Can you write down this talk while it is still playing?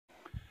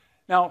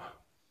Now,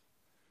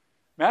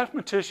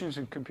 mathematicians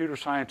and computer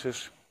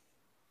scientists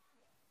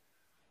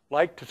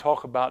like to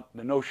talk about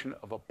the notion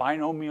of a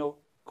binomial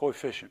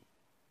coefficient.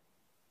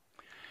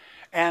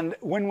 And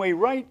when we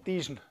write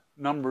these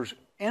numbers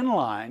in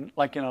line,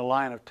 like in a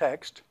line of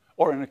text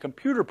or in a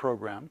computer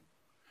program,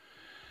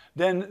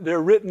 then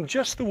they're written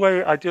just the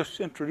way I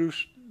just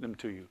introduced them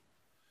to you.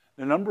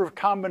 The number of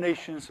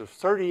combinations of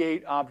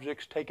 38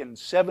 objects taken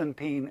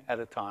 17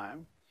 at a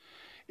time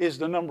is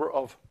the number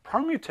of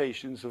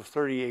permutations of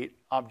 38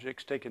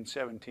 objects taken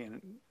 17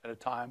 at a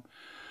time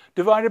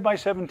divided by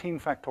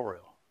 17 factorial.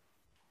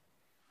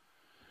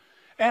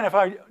 And if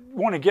I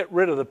want to get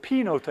rid of the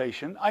p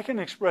notation, I can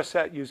express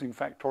that using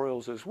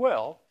factorials as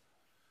well.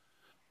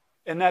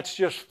 And that's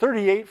just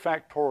 38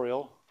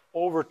 factorial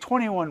over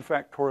 21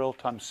 factorial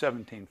times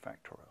 17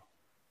 factorial.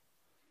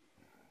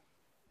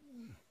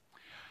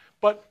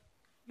 But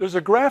there's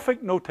a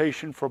graphic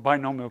notation for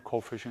binomial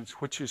coefficients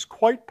which is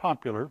quite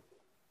popular.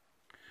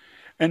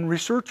 And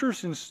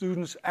researchers and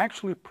students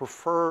actually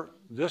prefer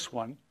this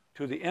one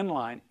to the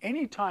inline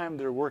anytime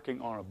they're working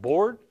on a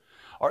board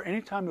or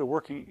anytime they're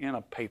working in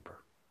a paper.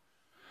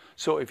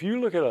 So if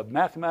you look at a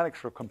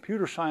mathematics or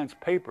computer science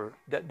paper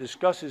that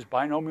discusses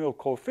binomial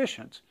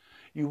coefficients,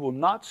 you will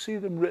not see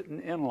them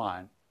written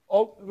inline.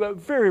 Oh,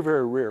 very,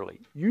 very rarely.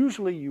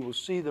 Usually you will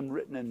see them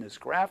written in this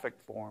graphic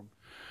form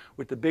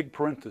with the big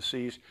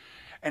parentheses,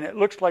 and it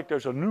looks like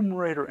there's a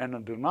numerator and a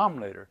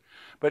denominator.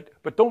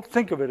 But don't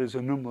think of it as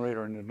a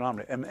numerator and a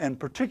denominator. And in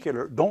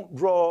particular, don't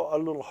draw a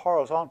little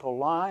horizontal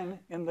line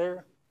in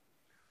there.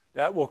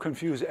 That will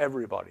confuse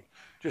everybody.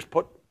 Just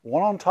put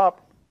one on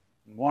top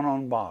and one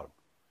on bottom.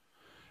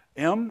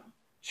 M,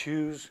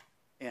 choose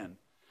N.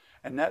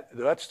 And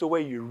that's the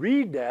way you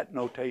read that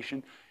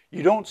notation.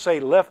 You don't say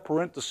left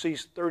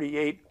parentheses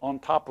 38 on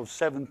top of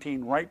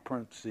 17 right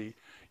parentheses.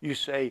 You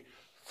say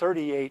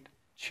 38,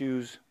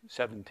 choose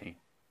 17.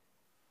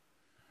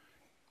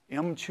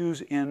 M,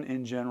 choose N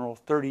in general,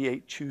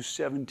 38, choose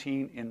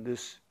 17 in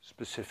this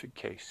specific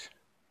case.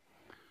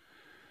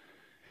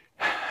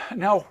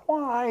 Now,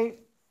 why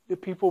do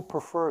people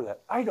prefer that?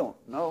 I don't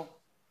know.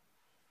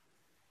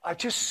 I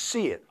just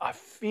see it. I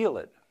feel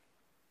it.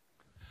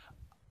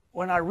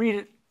 When I read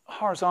it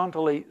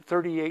horizontally,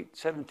 38,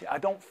 17,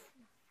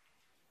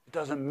 it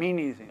doesn't mean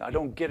anything. I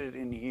don't get it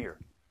in here.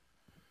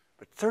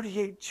 But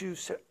 38,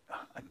 choose 17,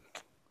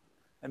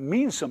 it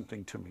means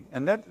something to me.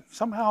 And that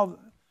somehow,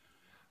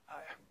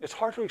 it's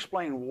hard to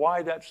explain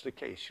why that's the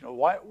case. You know,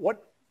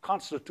 what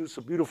constitutes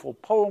a beautiful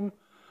poem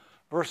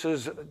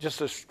versus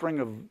just a string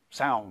of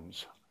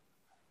sounds?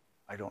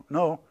 I don't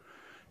know.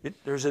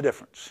 There's a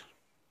difference.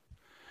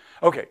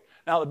 Okay,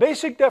 now the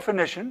basic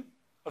definition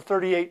of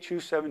 38,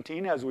 choose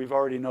 17, as we've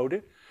already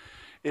noted,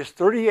 is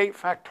 38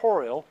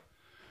 factorial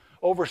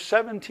over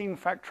 17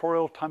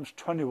 factorial times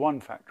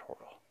 21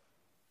 factorial.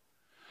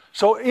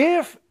 So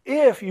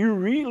if you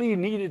really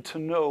needed to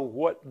know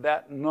what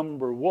that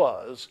number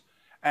was,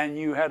 and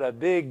you had a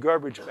big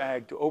garbage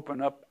bag to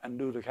open up and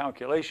do the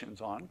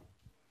calculations on,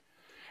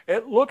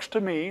 it looks to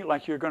me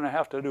like you're going to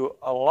have to do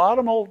a lot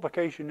of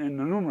multiplication in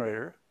the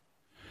numerator.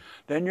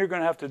 Then you're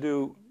going to have to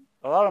do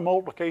a lot of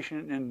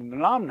multiplication in the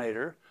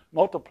denominator,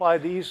 multiply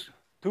these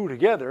two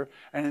together,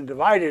 and then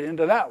divide it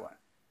into that one.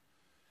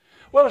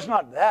 Well, it's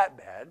not that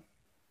bad,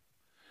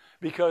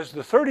 because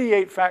the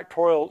 38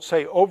 factorial,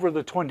 say, over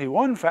the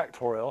 21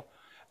 factorial,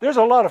 there's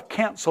a lot of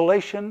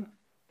cancellation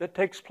that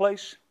takes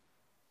place.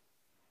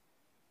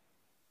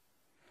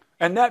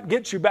 And that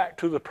gets you back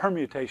to the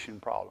permutation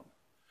problem,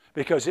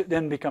 because it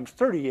then becomes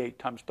 38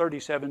 times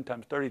 37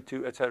 times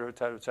 32, et cetera, et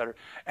cetera, et cetera.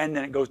 And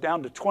then it goes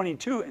down to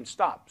 22 and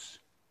stops.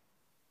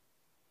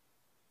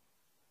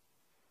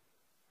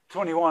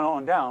 21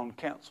 on down,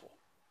 cancel.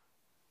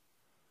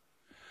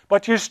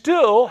 But you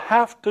still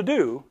have to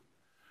do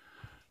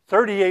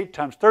 38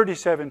 times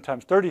 37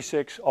 times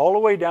 36 all the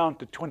way down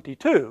to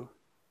 22.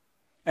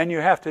 And you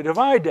have to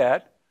divide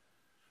that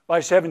by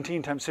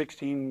 17 times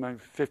 16 by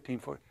 15,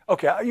 40.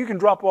 Okay, you can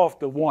drop off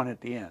the 1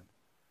 at the end.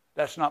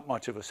 That's not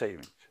much of a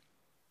savings.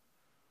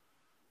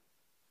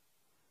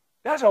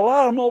 That's a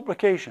lot of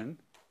multiplication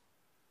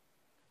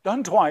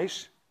done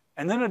twice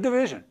and then a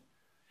division.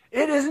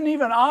 It isn't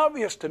even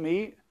obvious to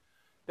me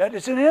that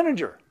it's an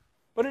integer,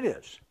 but it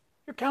is.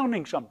 You're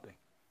counting something.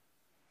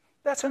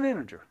 That's an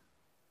integer.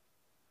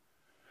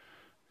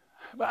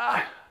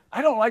 But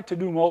I don't like to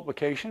do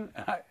multiplication,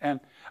 and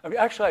I mean,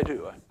 actually I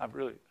do. I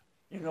really,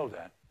 you know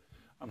that.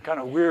 I'm kind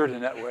of weird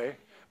in that way.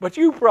 But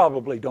you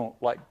probably don't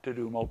like to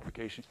do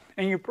multiplication,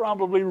 and you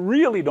probably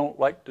really don't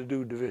like to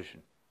do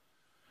division.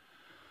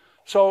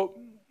 So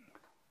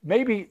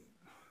maybe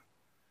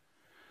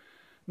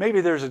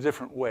there's a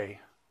different way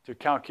to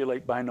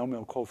calculate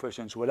binomial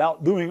coefficients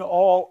without doing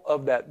all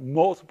of that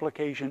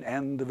multiplication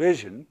and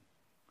division.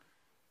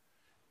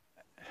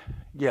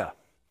 Yeah,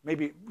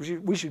 maybe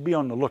we should be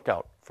on the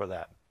lookout for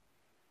that.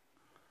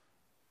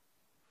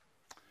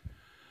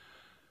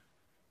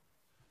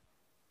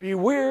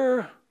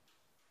 Beware, ...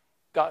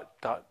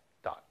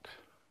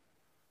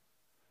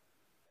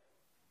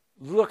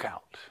 Look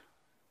out.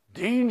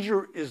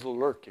 Danger is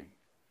lurking.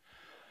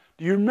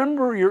 Do you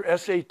remember your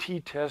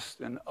SAT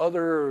test and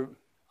other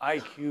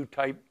IQ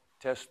type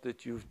tests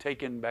that you've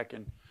taken back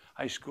in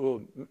high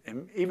school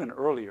and even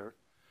earlier,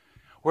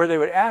 where they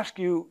would ask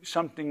you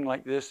something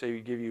like this? They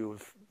would give you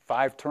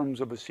 5 terms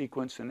of a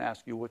sequence and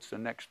ask you what's the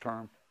next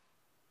term.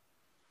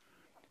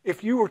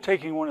 If you were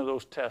taking one of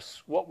those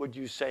tests, what would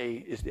you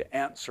say is the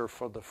answer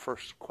for the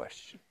first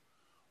question?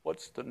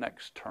 What's the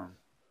next term?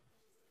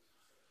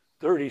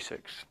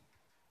 36.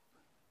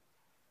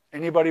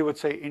 Anybody would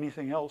say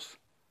anything else?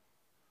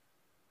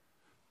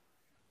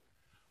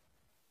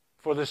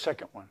 For the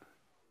second one.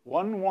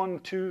 1, 1,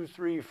 2,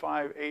 3,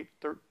 5, 8,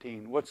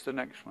 13. What's the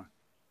next one?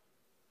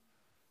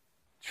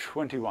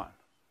 21.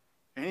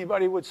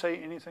 Anybody would say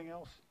anything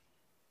else?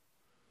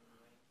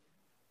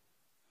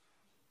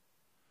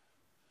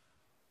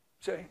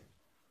 Say.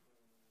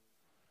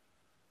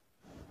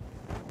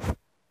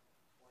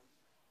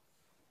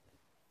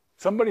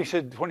 Somebody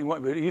said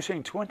 21, but are you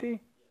saying 20?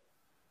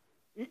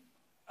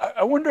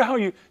 I wonder how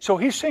you, so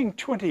he's saying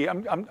 20.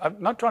 I'm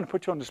not trying to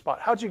put you on the spot.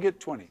 How'd you get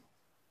 20?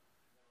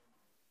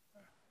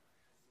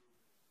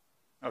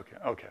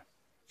 Okay.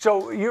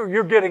 So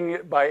you're getting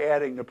it by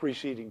adding the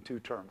preceding 2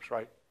 terms,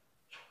 right?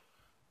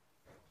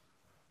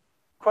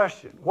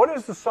 Question. What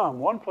is the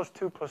sum? ...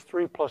 2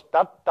 3 plus ...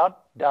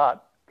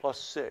 plus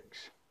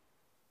 6.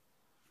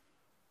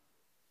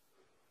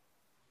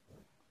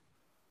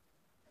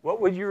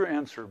 What would your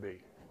answer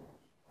be?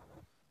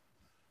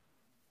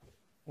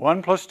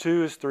 1 plus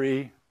 2 is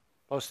 3,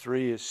 plus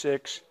 3 is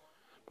 6,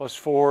 plus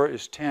 4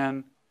 is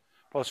 10,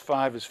 plus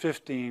 5 is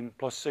 15,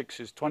 plus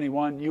 6 is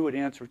 21. You would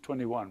answer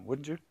 21,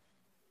 wouldn't you?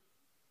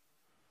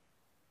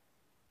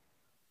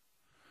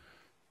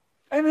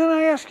 And then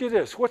I ask you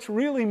this, what's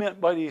really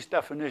meant by these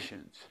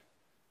definitions?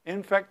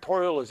 N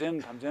factorial is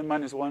n times n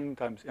minus 1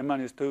 times n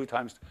minus 2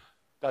 times ...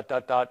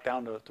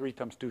 down to 3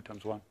 times 2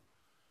 times 1.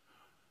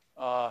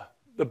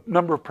 The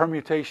number of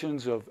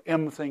permutations of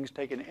m things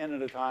taken n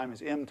at a time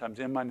is m times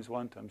n minus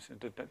 1 times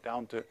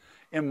down to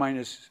m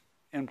minus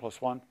n plus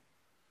 1.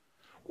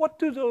 What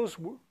do those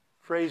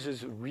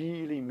phrases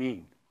really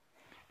mean?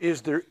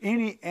 Is there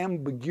any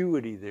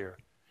ambiguity there?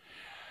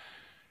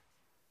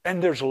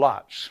 And there's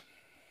lots.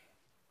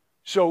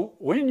 So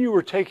when you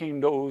were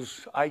taking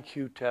those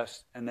IQ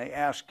tests and they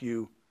ask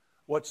you,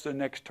 what's the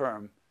next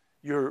term?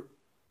 Your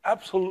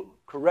absolute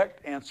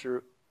correct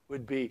answer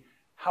would be,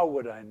 how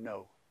would I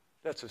know?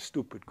 That's a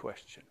stupid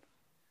question.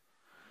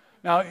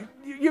 Now,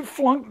 you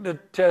flunked the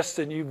test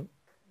and you'd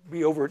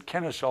be over at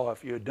Kennesaw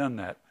if you had done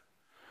that.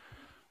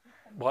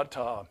 But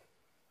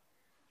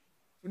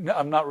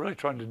I'm not really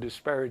trying to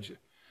disparage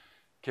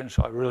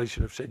Kennesaw. I really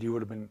should have said you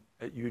would have been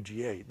at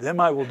UGA. Them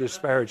I will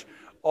disparage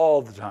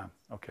all the time.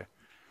 Okay.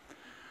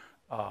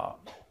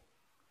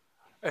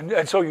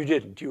 And so you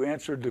didn't. You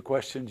answered the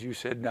questions. You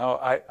said, no,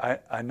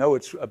 I know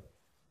it's a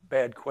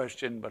bad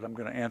question, but I'm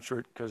going to answer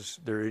it because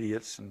they're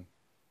idiots. And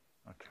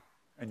okay.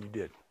 And you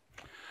did.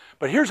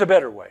 But here's a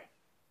better way.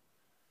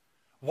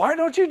 Why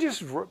don't you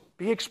just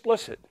be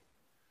explicit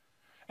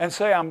and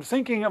say, I'm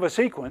thinking of a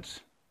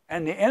sequence,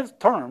 and the nth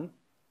term,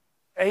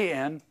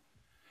 an,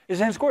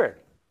 is n squared.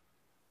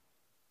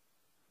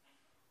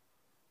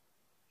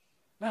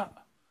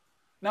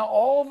 Now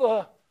all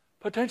the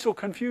potential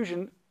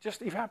confusion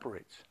just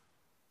evaporates.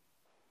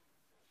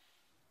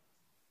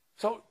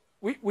 So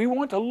we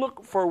want to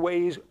look for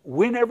ways,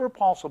 whenever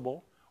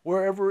possible,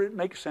 wherever it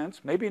makes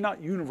sense, maybe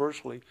not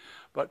universally,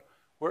 but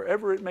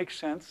wherever it makes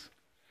sense,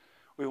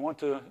 we want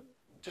to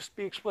just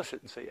be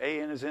explicit and say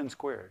an is n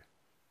squared.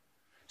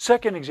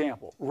 Second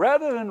example,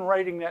 rather than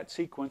writing that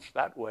sequence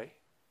that way,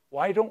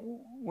 why don't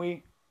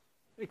we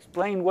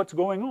explain what's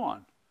going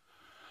on?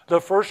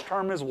 The first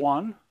term is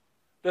 1,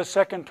 the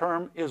second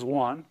term is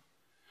 1,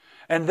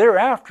 and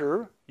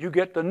thereafter you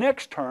get the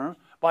next term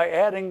by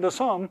adding the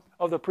sum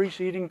of the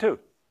preceding 2.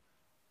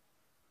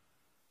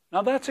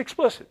 Now that's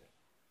explicit.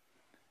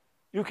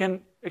 You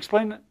can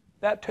explain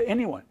that to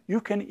anyone.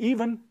 You can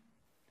even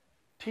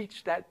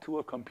teach that to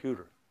a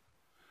computer.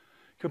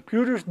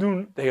 Computers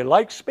they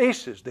like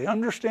spaces. They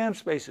understand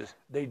spaces.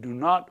 They do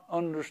not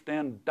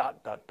understand ...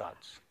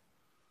 dots.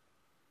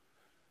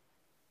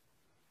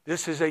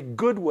 This is a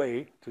good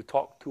way to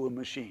talk to a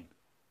machine.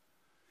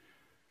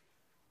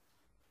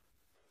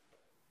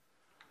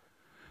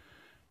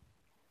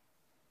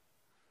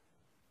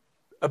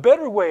 A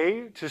better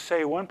way to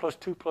say 1 plus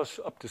 2 plus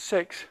up to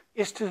 6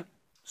 is to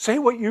say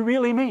what you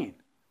really mean,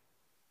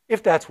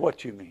 if that's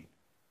what you mean.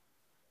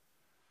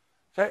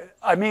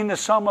 I mean the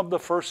sum of the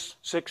first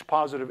 6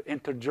 positive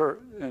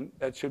integers, and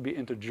that should be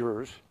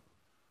integers.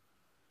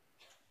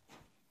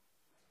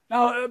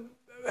 Now,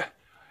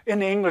 in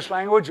the English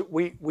language,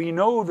 we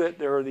know that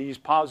there are these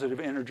positive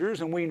integers,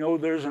 and we know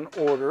there's an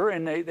order,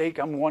 and they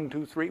come 1,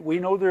 2, 3. We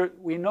know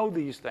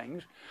these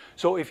things.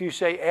 So if you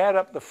say add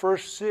up the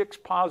first 6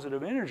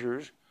 positive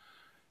integers,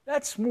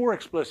 that's more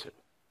explicit.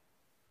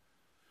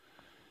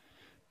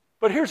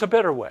 But here's a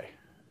better way.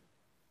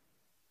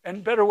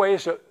 And better way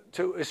is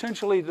to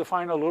essentially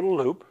define a little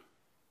loop.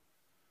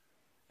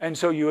 And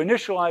so you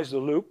initialize the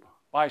loop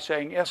by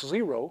saying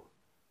S0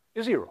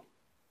 is 0.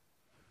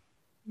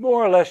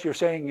 more or less you're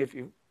saying if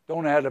you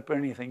don't add up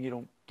anything, you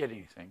don't get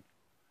anything.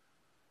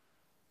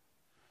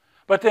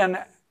 But then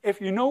if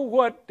you know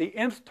what the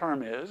nth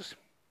term is,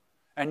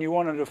 and you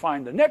wanted to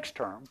find the next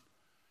term,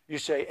 you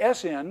say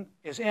Sn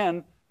is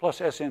n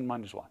plus Sn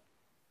minus 1.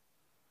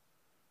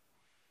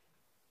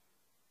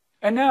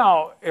 And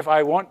now, if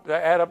I want to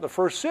add up the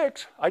first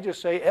 6, I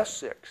just say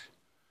S6.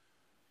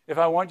 If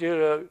I want you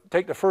to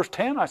take the first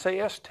 10, I say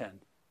S10.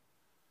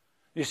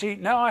 You see,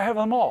 now I have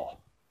them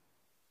all.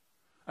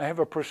 I have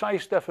a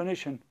precise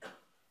definition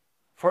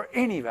for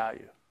any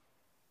value.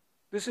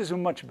 This is a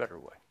much better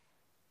way.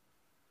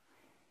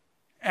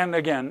 And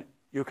again,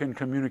 you can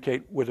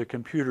communicate with a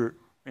computer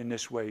in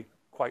this way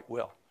quite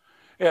well.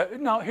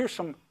 Now, here's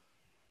some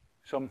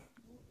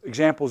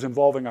examples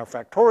involving our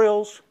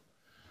factorials.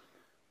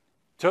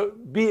 To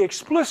be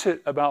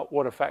explicit about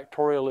what a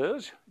factorial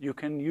is, you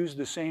can use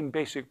the same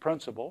basic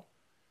principle,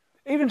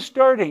 even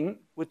starting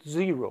with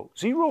 0.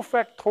 0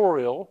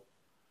 factorial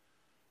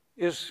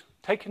is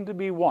taken to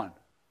be 1.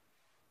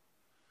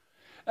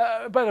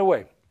 By the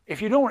way,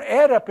 if you don't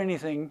add up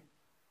anything,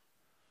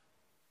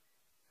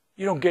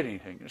 you don't get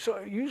anything. So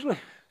usually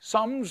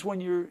sums,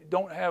 when you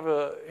don't have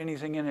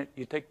anything in it,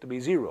 you take to be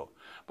 0.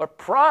 But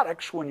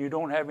products, when you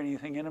don't have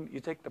anything in them,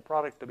 you take the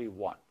product to be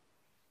 1.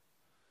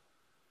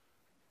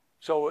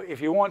 So if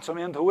you want some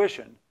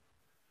intuition,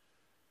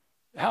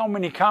 how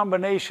many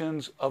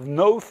combinations of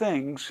no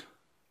things,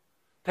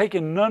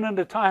 taken none at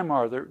a time,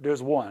 are there?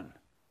 There's one,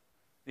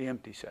 the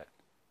empty set.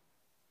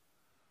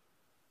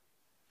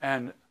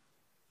 And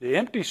the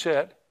empty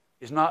set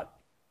is not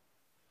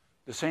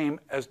the same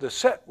as the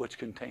set which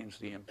contains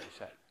the empty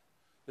set.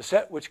 The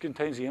set which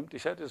contains the empty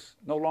set is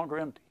no longer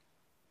empty.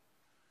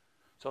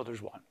 So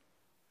there's one.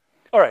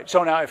 All right,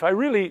 so now if I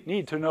really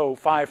need to know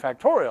 5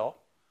 factorial,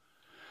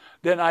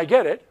 then I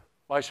get it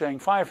by saying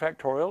 5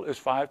 factorial is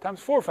 5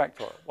 times 4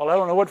 factorial. Well, I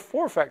don't know what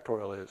 4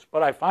 factorial is,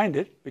 but I find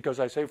it because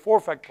I say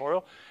 4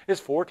 factorial is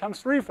 4 times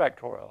 3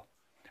 factorial.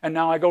 And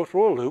now I go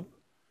through a loop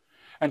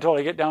until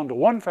I get down to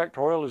 1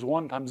 factorial is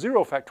 1 times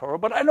 0 factorial,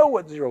 but I know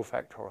what 0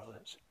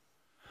 factorial is.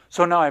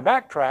 So now I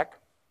backtrack,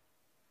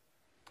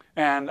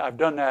 and I've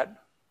done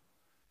that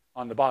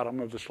on the bottom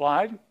of the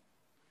slide,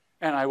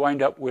 and I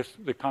wind up with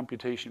the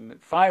computation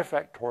that 5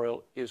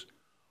 factorial is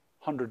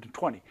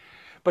 120.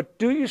 But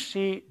do you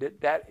see that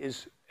that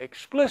is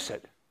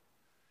explicit,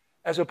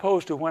 as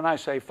opposed to when I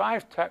say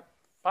 5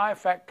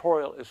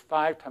 factorial is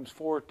 5 times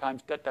 4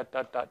 times ...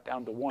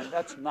 down to 1.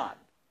 That's not.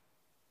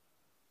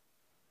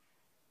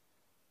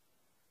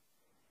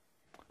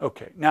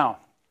 Okay, now,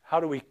 how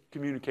do we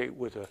communicate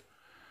with a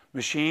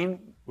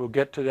machine? We'll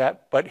get to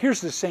that. But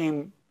here's the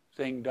same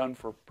thing done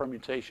for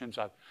permutations.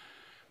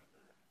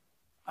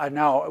 I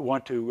now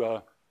want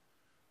to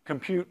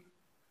compute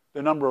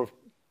the number of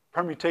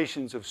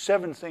permutations of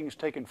 7 things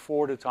taken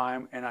 4 at a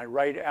time, and I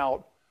write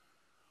out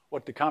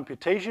what the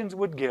computations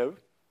would give,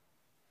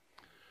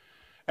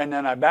 and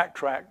then I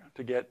backtrack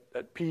to get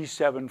that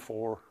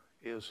P74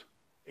 is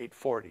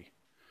 840.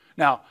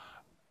 Now,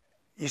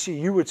 you see,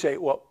 you would say,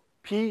 well,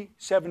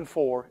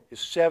 P74 is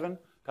 7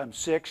 times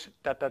 6, ...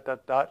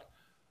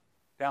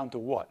 down to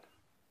what?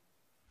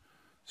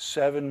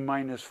 7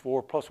 minus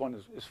 4 plus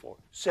 1 is 4.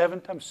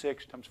 7 times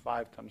 6 times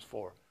 5 times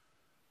 4.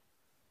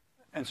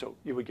 And so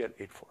you would get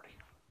 840.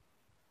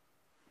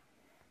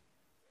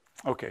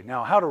 Okay,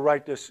 now how to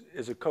write this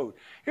as a code.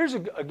 Here's,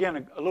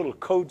 again, a little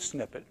code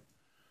snippet.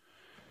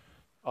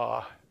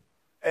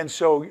 And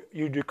so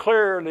you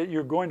declare that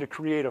you're going to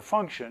create a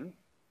function,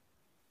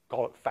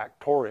 call it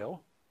factorial,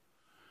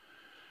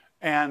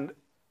 and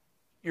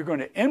you're going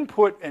to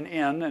input an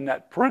n, and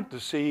that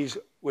parentheses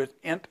with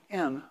int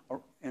n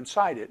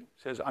inside it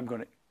says I'm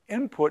going to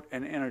input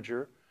an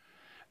integer,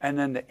 and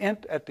then the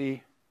int at the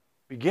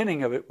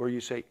beginning of it, where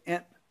you say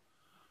int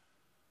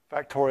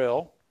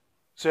factorial,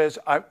 says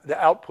the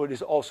output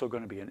is also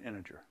going to be an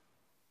integer.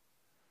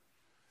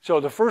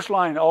 So the first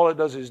line, all it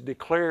does is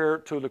declare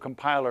to the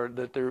compiler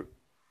that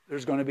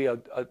there's going to be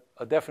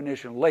a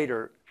definition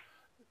later.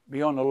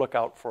 Be on the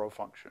lookout for a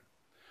function.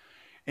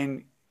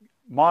 In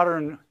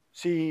modern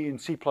C and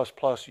C++,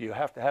 you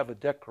have to have a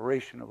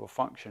declaration of a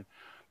function.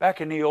 Back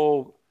in the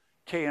old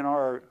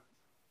K&R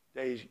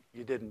days,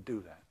 you didn't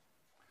do that.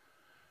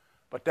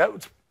 But that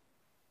was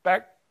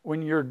back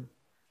when your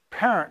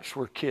parents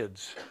were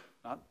kids,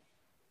 not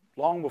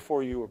long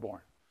before you were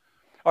born.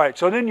 All right,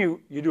 so then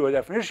you do a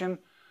definition.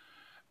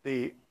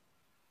 The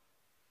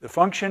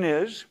function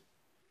is,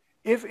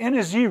 if n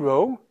is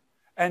 0,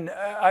 and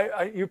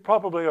you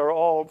probably are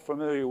all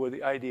familiar with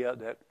the idea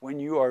that when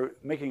you are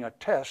making a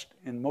test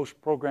in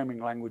most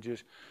programming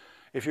languages,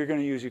 if you're going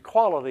to use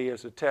equality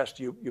as a test,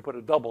 you put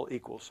a double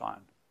equal sign.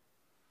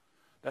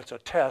 That's a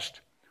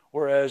test,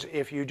 whereas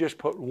if you just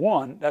put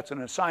 1, that's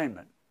an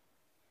assignment.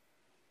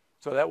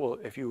 So that will,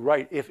 if you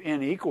write if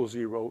n equals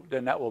 0,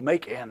 then that will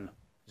make n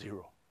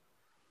 0.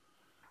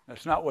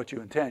 That's not what you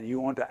intend. You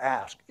want to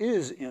ask,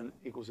 is n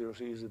equals 0?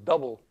 So you use a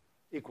double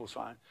equal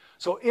sign.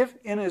 So if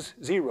n is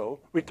 0,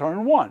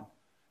 return 1.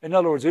 In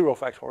other words, 0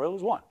 factorial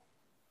is 1.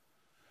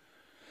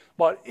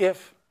 But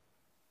if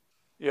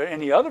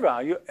any other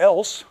value,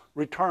 else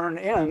return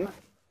n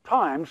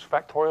times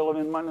factorial of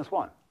n minus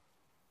 1.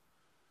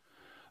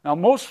 Now,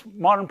 most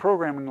modern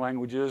programming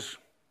languages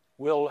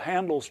will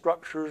handle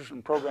structures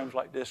and programs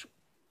like this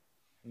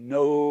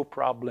no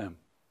problem.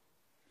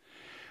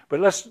 But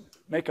let's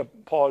make a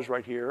pause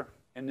right here,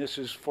 and this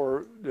is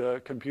for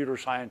the computer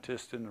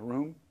scientists in the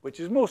room, which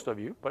is most of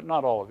you, but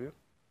not all of you.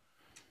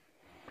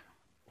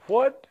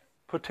 What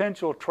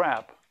potential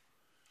trap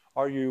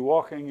are you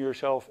walking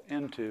yourself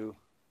into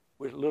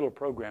with little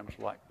programs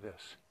like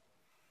this?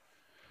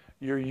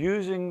 You're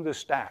using the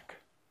stack.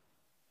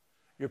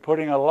 You're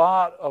putting a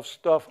lot of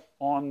stuff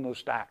on the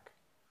stack.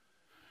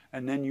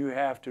 And then you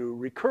have to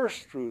recurse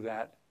through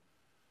that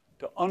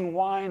to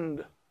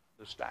unwind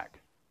the stack.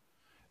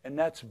 And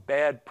that's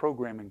bad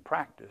programming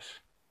practice.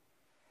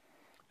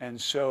 And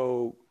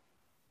so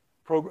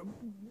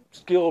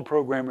skilled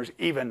programmers,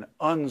 even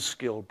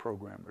unskilled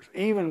programmers,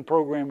 even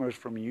programmers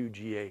from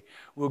UGA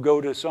will go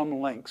to some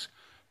lengths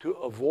to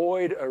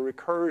avoid a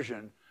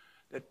recursion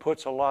that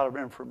puts a lot of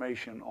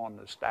information on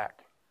the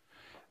stack.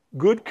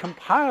 Good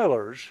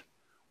compilers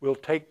will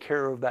take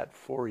care of that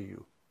for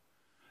you.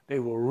 They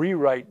will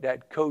rewrite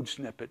that code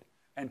snippet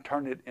and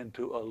turn it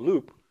into a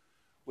loop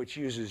which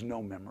uses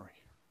no memory.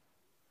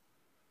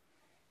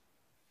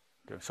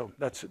 Okay, so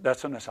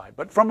that's an aside.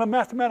 But from a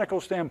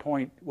mathematical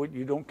standpoint,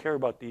 you don't care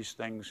about these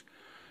things.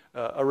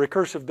 A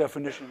recursive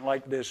definition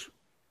like this,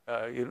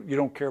 you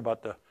don't care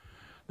about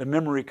the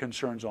memory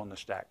concerns on the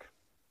stack.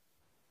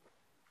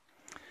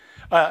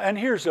 And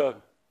here's a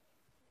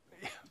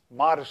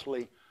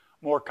modestly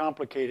more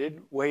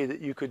complicated way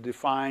that you could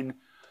define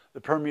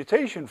the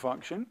permutation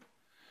function.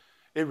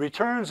 It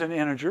returns an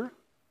integer,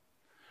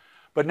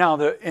 but now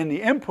in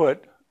the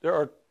input, there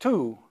are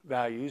two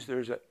values.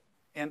 There's an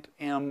int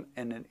m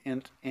and an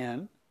int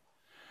n.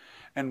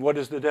 And what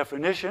is the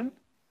definition?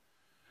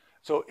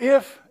 So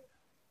if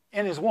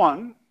n is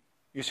 1,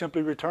 you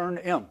simply return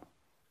m.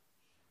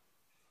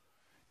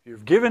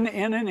 You've given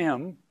n and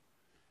m,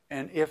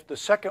 and if the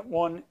second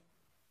one,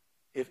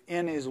 if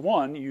n is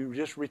 1, you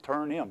just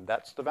return m.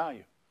 That's the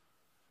value.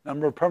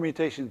 Number of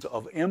permutations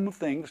of m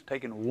things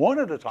taken one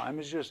at a time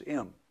is just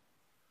m.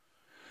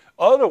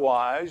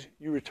 Otherwise,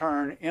 you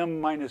return m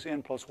minus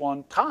n plus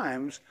 1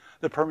 times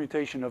the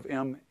permutation of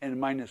m and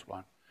minus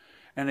 1.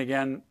 And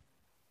again,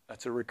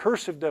 that's a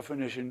recursive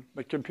definition,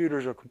 but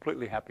computers are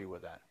completely happy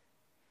with that.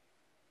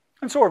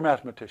 And so are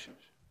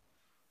mathematicians.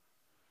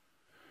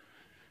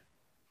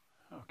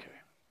 Okay.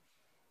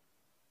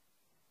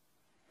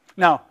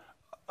 Now,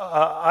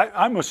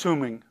 I'm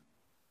assuming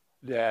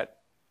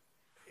that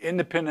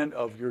independent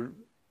of your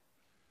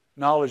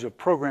knowledge of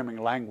programming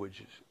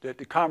languages, that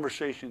the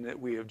conversation that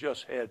we have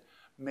just had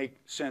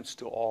makes sense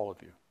to all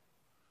of you.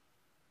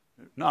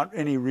 Not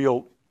any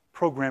real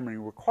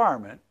programming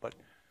requirement, but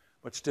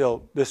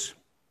still, this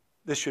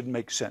should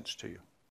make sense to you.